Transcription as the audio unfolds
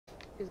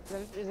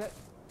Is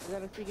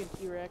that a freaking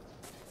T-Rex?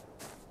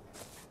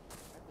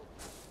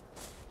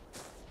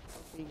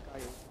 I think I.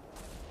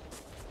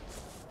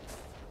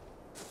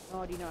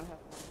 No, I do not have one.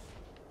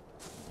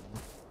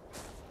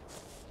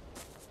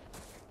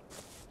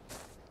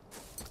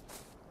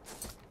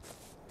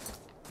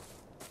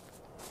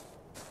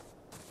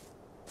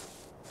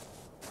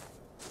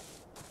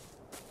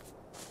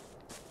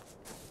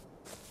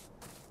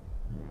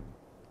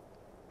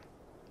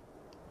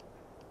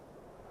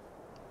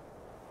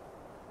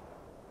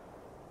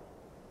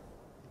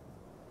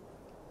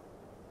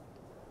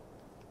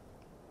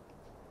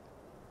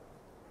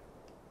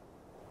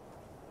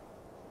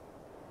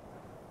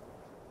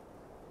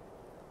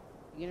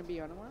 You gonna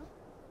be on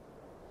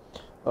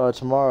tomorrow?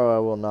 Tomorrow I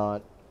will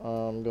not.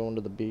 I'm going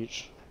to the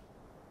beach.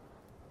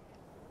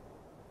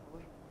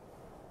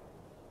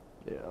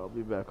 Yeah, I'll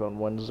be back on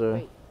Wednesday.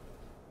 Wait,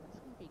 that's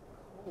gonna be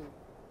cold.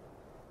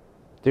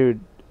 Dude,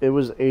 it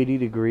was 80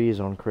 degrees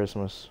on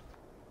Christmas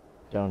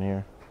down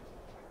here.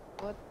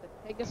 What the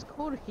heck? It's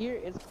cold here.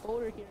 It's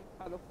colder here in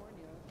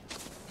California.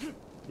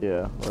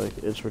 Yeah, like,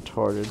 it's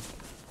retarded.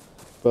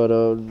 But,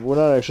 we're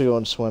not actually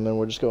going swimming.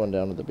 We're just going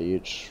down to the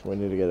beach. We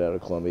need to get out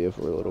of Columbia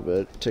for a little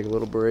bit. Take a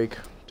little break.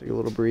 Take a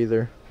little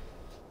breather.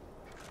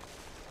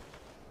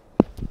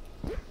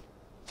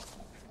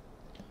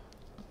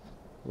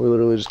 We're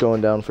literally just going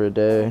down for a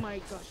day. Oh my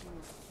gosh.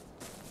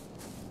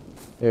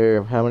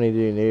 Here, how many do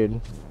you need?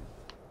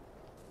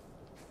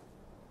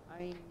 I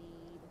need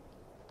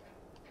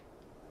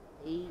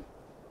 8.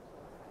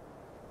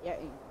 Yeah,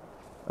 8.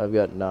 I've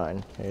got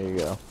 9. Here you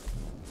go.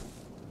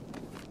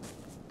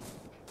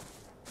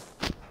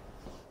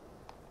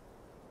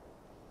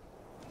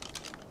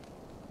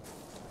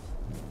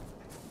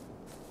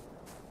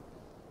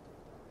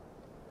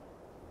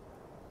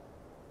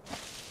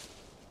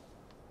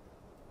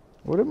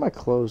 Where did my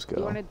clothes go?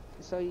 You want it?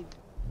 So you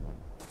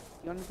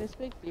want it this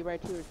big?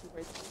 3x2 or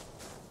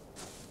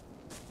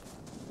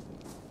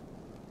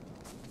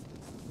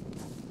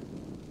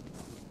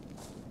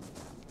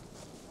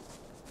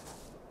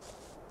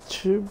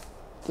 2x2?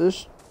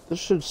 This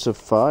should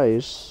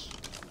suffice.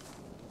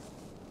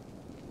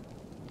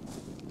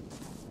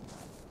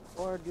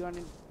 Or do you want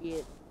it to be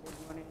it? Or do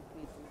you want it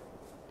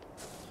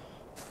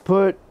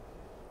to be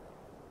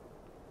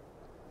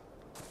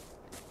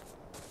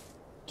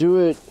Do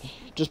it.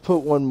 Just put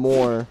one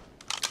more,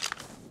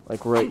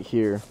 like right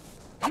here,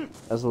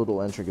 as a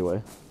little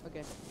entryway.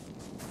 Okay.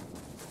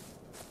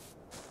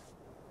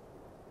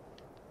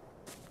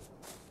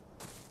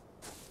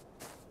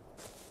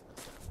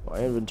 My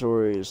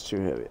inventory is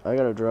too heavy. I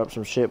gotta drop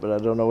some shit, but I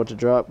don't know what to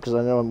drop because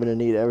I know I'm gonna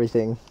need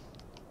everything.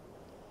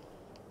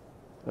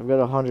 I've got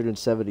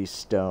 170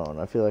 stone.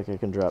 I feel like I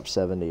can drop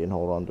 70 and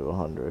hold on to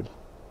 100.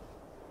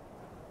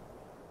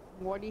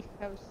 Why do you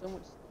have so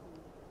much?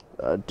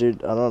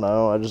 Dude, I don't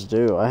know. I just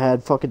do. I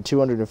had fucking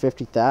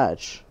 250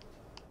 thatch.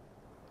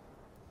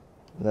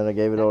 And then I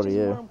gave it all to Thatch is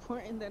you. more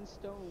important than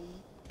stone.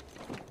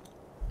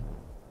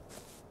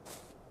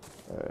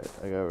 Alright,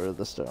 I got rid of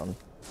the stone.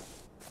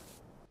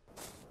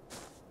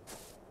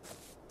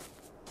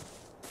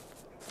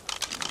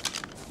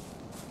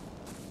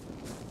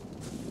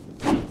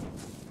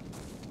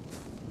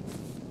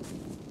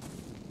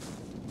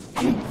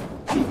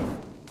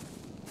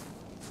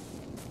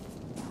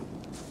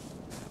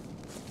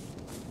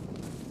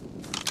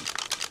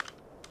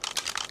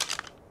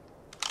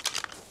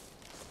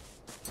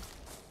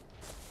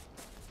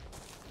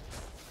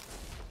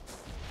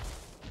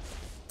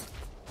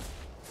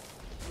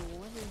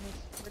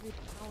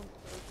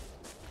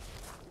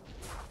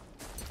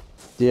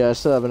 Yeah, I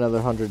still have another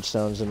 100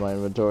 stones in my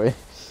inventory.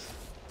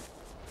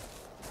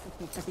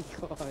 Oh my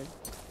god.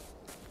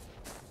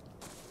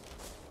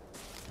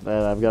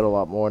 Man, I've got a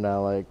lot more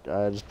now. Like,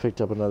 I just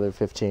picked up another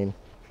 15.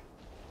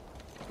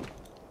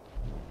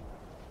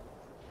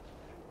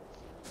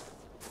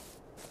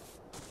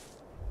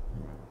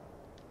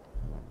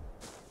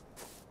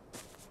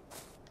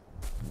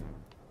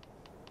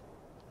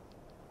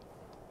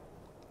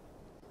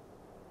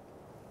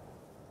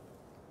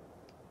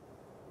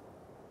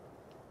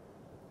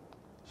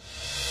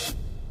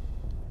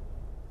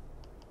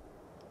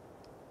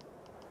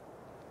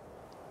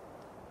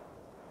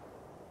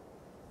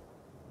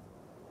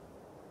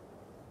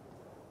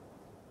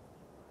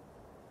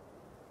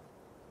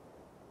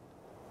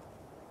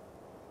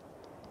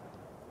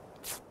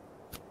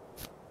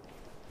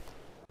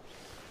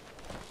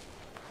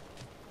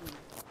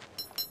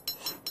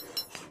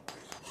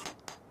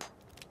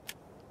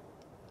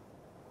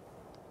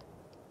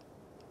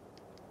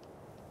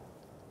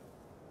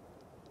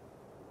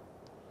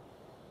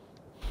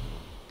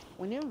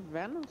 When you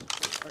Venom,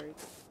 sorry.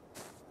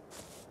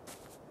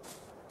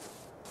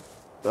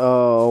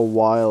 A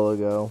while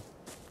ago.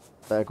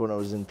 Back when I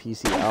was in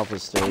PC Alpha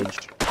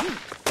stage.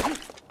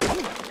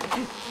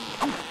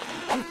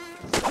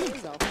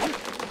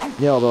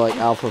 Yeah, but like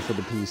Alpha for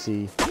the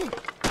PC.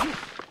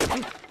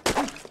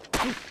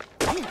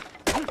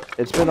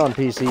 It's been on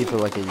PC for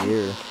like a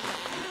year.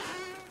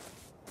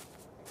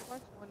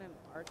 Xbox One and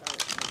Arc are up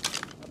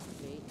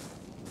to date.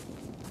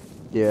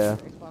 Yeah.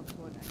 Xbox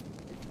One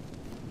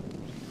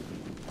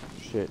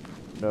Shit.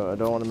 No, I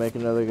don't want to make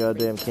another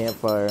goddamn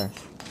campfire.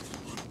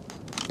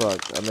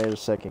 Fuck, I made a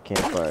second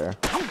campfire.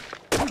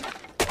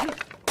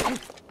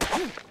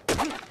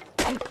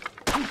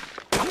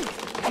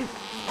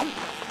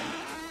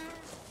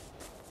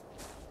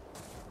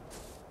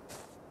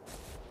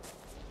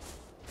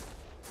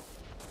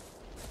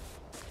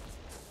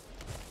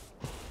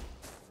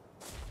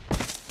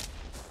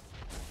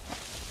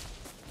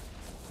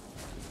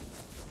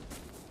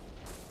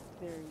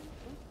 There you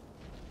go.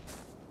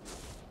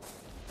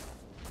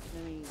 I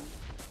mean,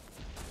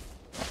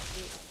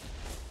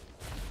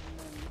 and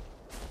then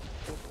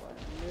go for it.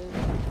 And then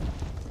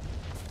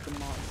the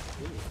mod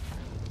too.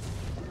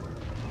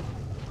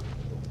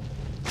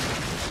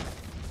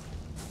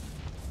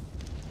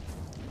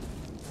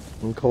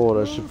 I'm cold, I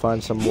should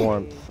find some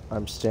warmth.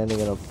 I'm standing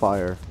in a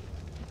fire.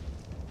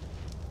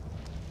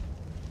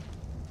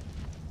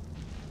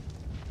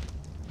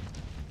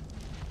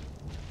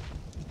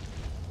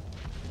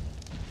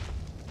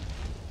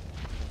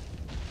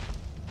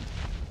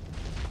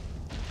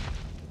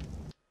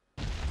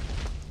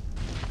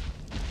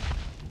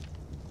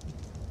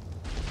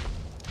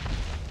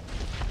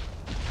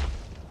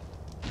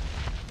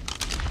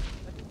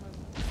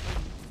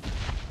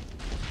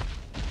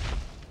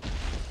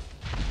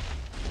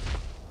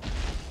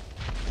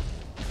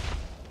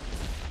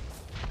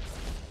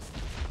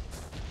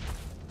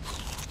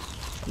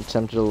 I'm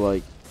tempted to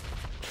like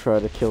try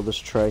to kill this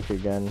trike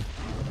again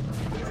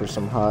for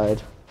some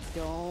hide.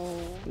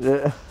 Don't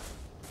Yeah.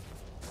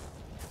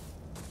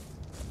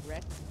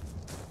 wreck.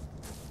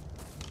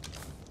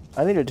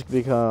 I need it to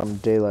become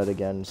daylight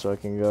again so I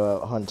can go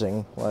out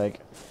hunting. Like,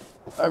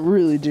 I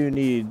really do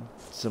need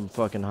some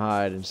fucking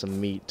hide and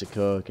some meat to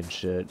cook and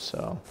shit,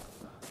 so.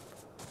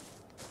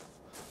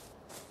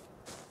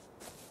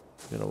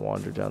 I'm gonna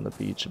wander down the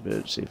beach a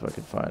bit, see if I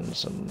can find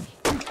some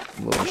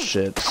little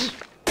shits.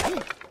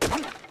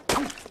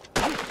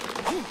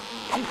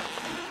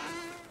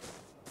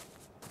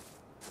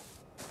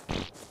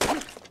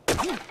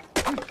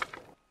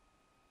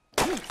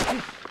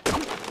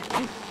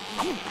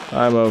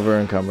 I'm over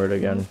encumbered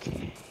again.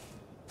 Okay.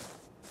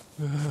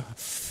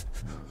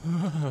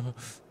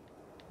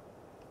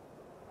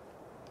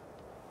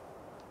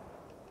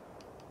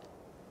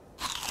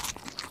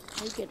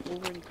 I get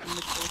over and come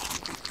to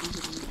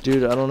close.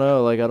 Dude, I don't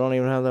know, like, I don't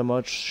even have that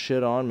much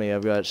shit on me.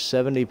 I've got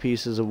 70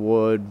 pieces of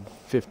wood,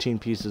 15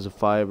 pieces of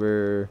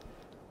fiber,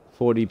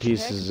 40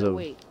 pieces Check the of...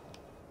 weight.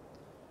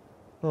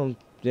 Well,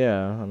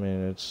 yeah, I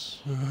mean, it's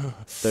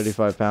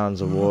 35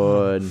 pounds of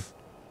wood,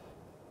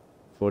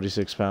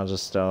 46 pounds of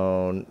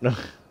stone.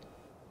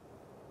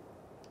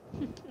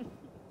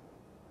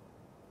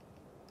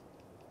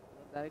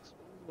 That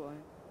explains why.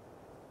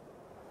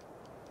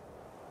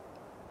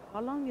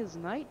 How long is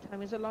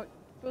nighttime? Is it long?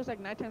 Feels like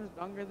nighttime is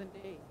longer than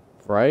day.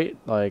 Right?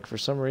 Like, for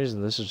some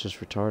reason, this is just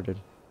retarded.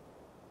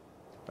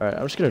 Alright,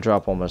 I'm just gonna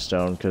drop all my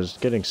stone, because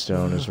getting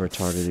stone is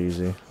retarded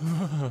easy.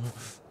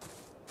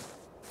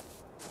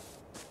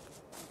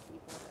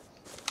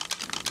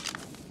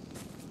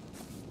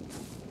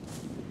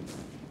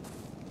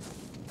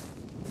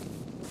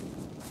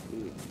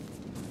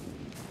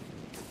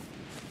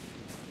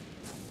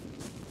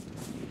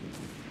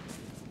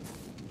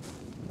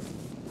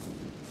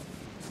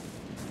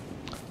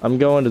 I'm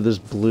going to this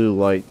blue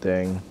light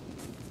thing.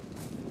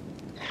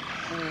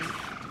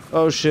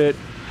 Oh shit.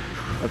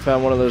 I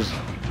found one of those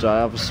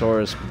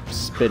Dilophosaurus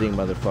spitting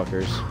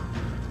motherfuckers.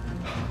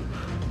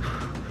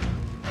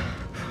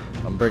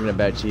 I'm bringing it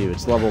back to you.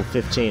 It's level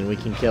 15. We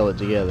can kill it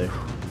together.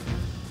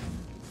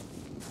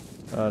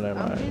 Oh, never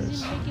I'm mind.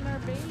 busy making our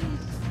base.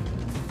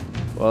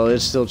 Well,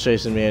 it's still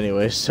chasing me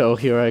anyway, so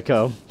here I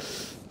come.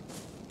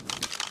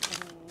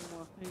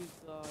 Oh my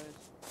god.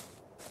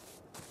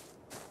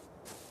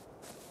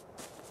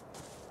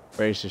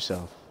 Brace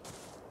yourself.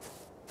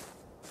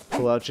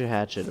 Pull out your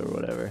hatchet or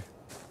whatever.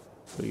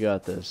 We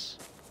got this.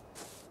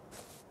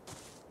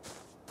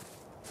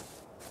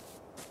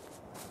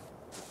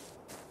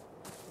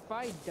 If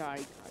I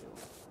die,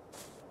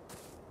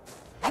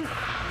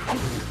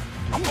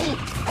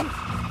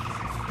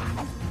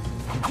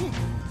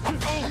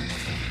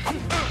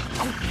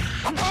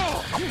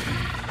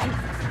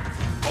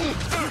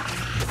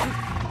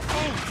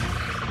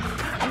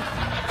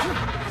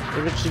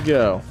 Where did she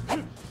go?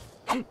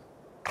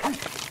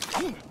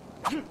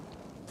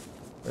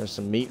 There's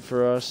some meat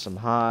for us, some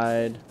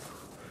hide.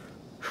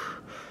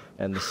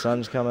 And the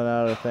sun's coming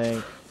out, I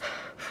think.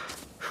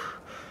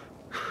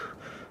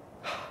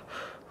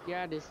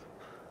 yeah, this.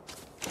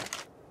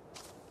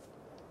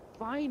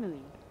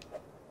 Finally.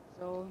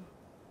 So,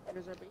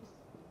 here's our base.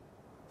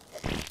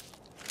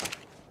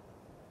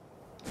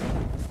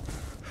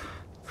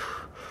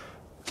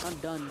 I'm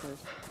done, but.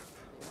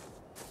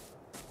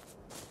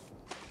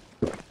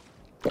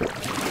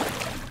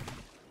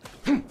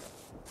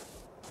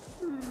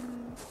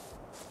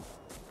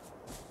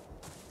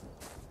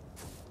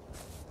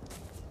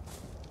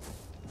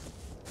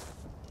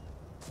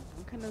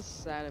 I'm kind of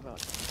sad about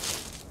it.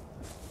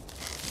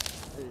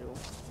 A little.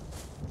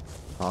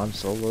 Han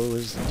Solo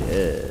is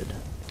dead.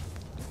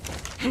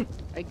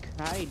 I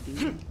cried,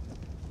 dude.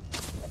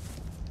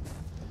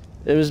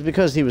 It was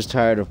because he was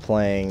tired of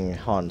playing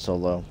Han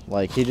Solo.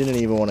 Like, he didn't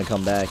even want to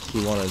come back.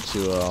 He wanted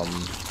to,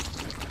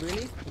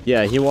 Really?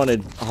 Yeah, he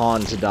wanted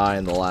Han to die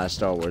in the last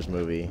Star Wars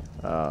movie,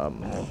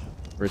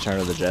 Return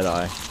of the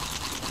Jedi.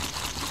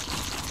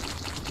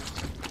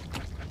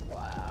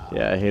 Wow.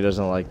 Yeah, he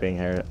doesn't like being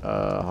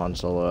Han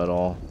Solo at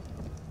all.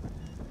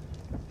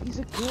 He's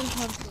a good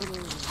Han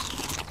Solo.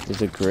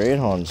 He's a great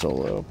Han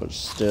Solo, but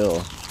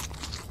still.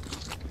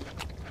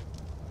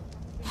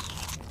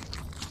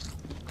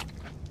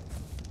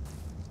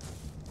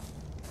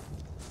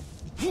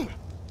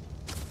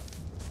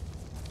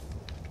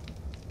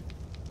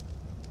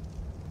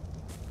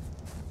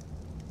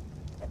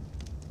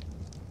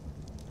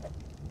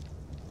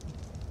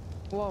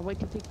 Well,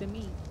 why'd you take the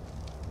meat?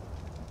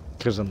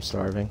 Because I'm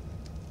starving.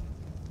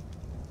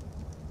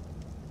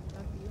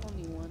 Not the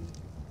only one.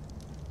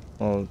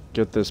 Well,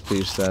 get this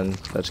piece then.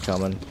 That's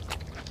coming.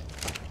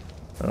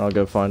 And I'll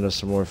go find us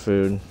some more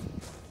food.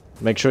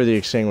 Make sure you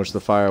extinguish the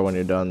fire when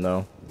you're done,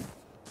 though.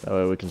 That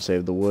way we can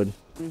save the wood.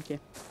 Okay.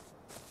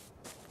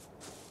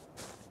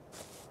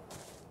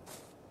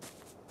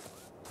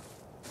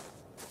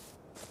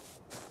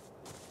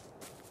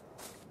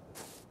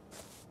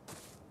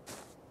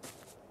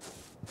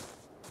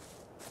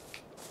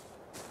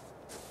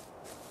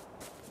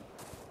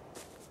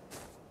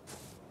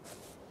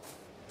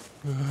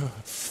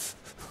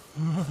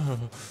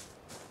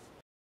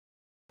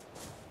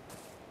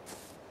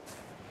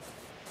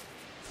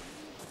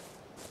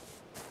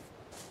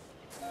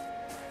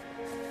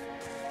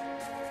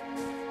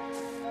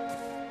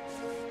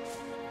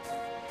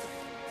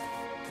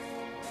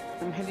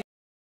 I'm heading.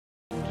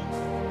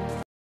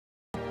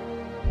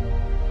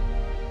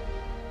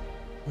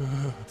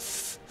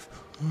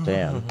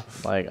 Damn.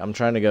 Like, I'm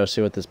trying to go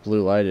see what this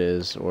blue light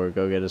is, or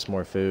go get us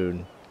more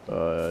food.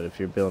 But if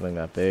you're building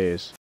that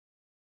base...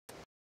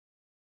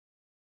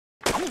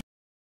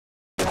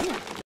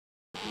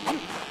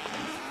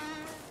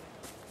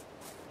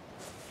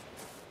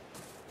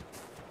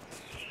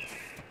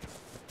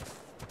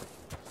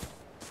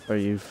 Are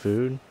you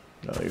food?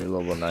 No, you're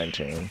level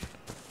 19.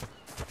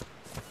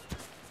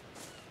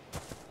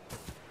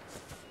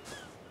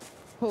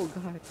 Oh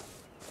god.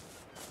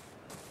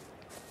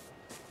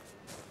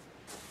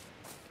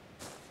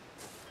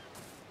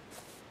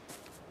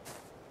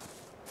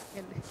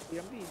 And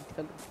I'm being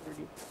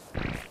teleported.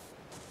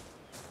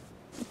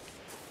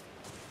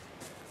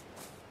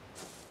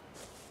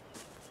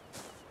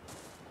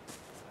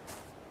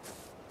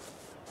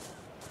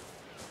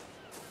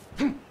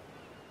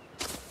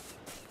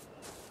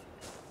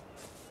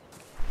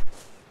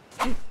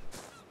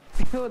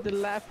 Oh, the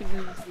laughing is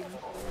getting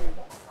weird.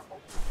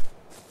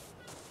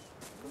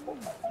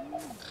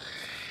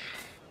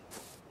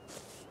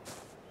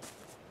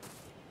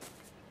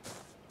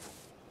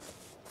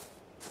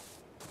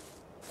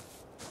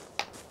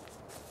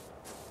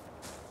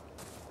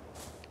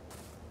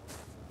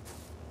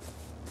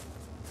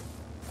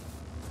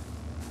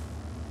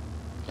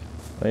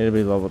 I need to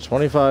be level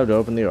 25 to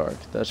open the Ark.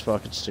 That's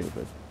fucking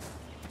stupid.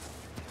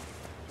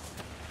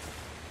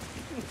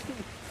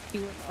 He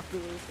went off the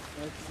way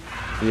for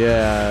nothing.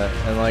 Yeah,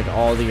 and like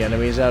all the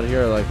enemies out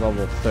here are like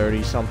level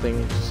 30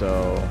 something,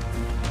 so...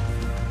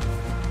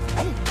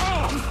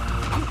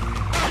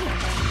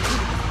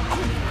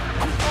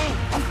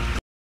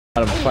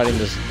 I'm fighting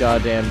this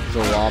goddamn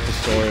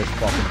Dilophosaurus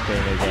fucking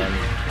thing again.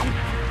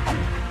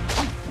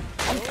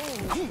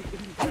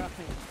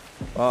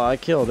 Oh, I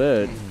killed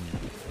it.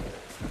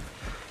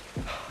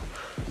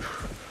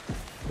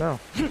 No.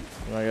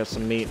 I got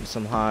some meat and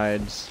some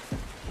hides.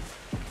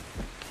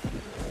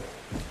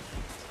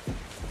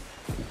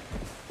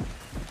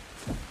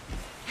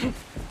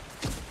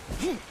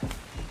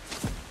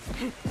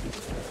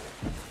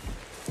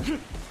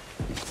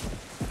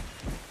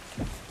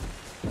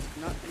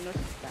 Not enough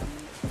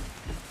stamina.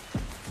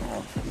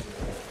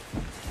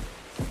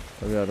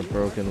 I got a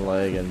broken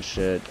leg and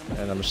shit,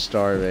 and I'm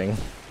starving.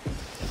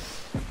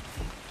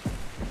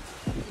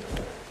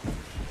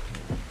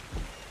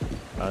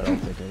 I don't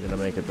think I'm gonna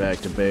make it back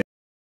to base.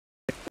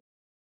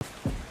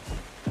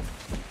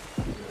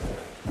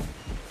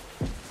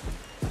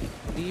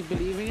 Do you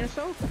believe in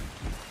yourself?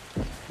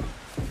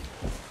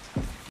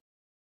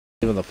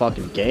 Even the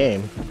fucking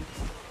game.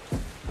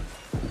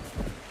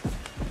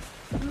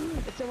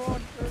 It's a raw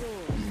turtle.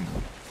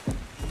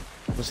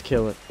 Let's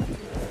kill it.